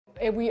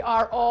We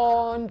are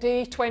on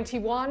day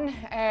 21.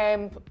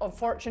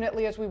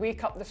 Unfortunately, as we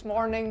wake up this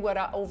morning, we're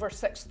at over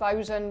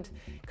 6,000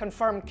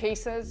 confirmed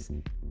cases.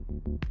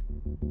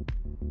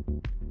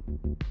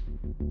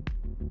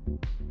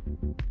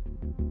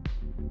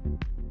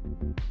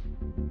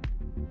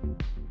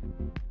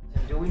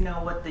 Do we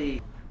know what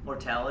the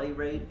mortality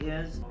rate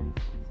is?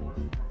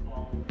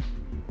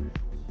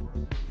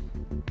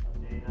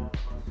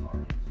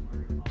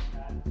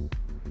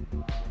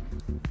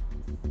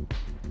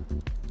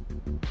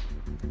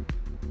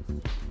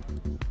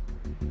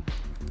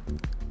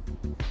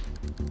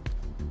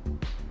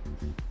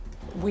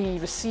 We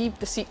received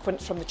the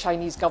sequence from the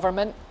Chinese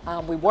government,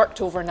 we worked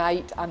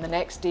overnight, and the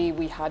next day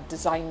we had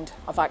designed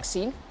a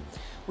vaccine.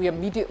 We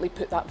immediately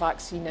put that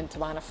vaccine into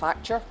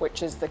manufacture,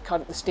 which is the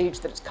stage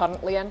that it's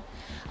currently in,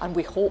 and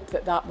we hope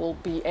that that will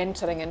be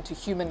entering into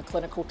human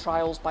clinical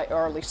trials by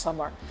early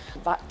summer.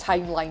 That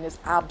timeline is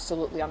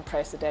absolutely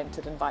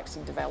unprecedented in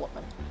vaccine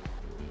development.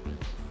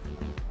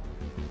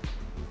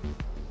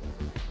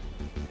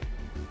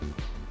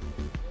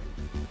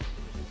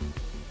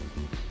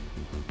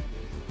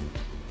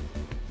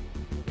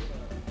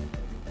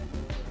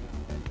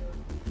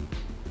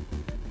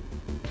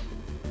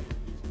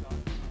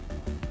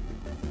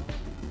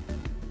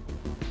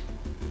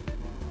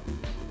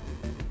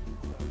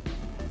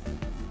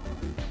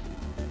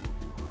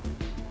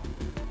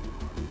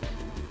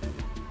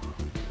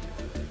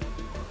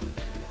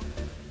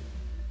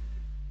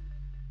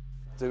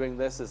 Doing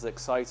this is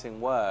exciting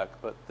work,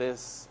 but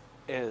this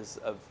is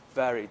a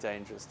very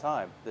dangerous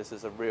time. This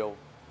is a real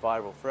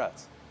viral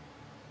threat.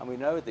 And we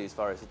know these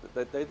viruses,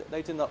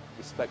 they do not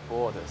respect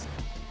borders.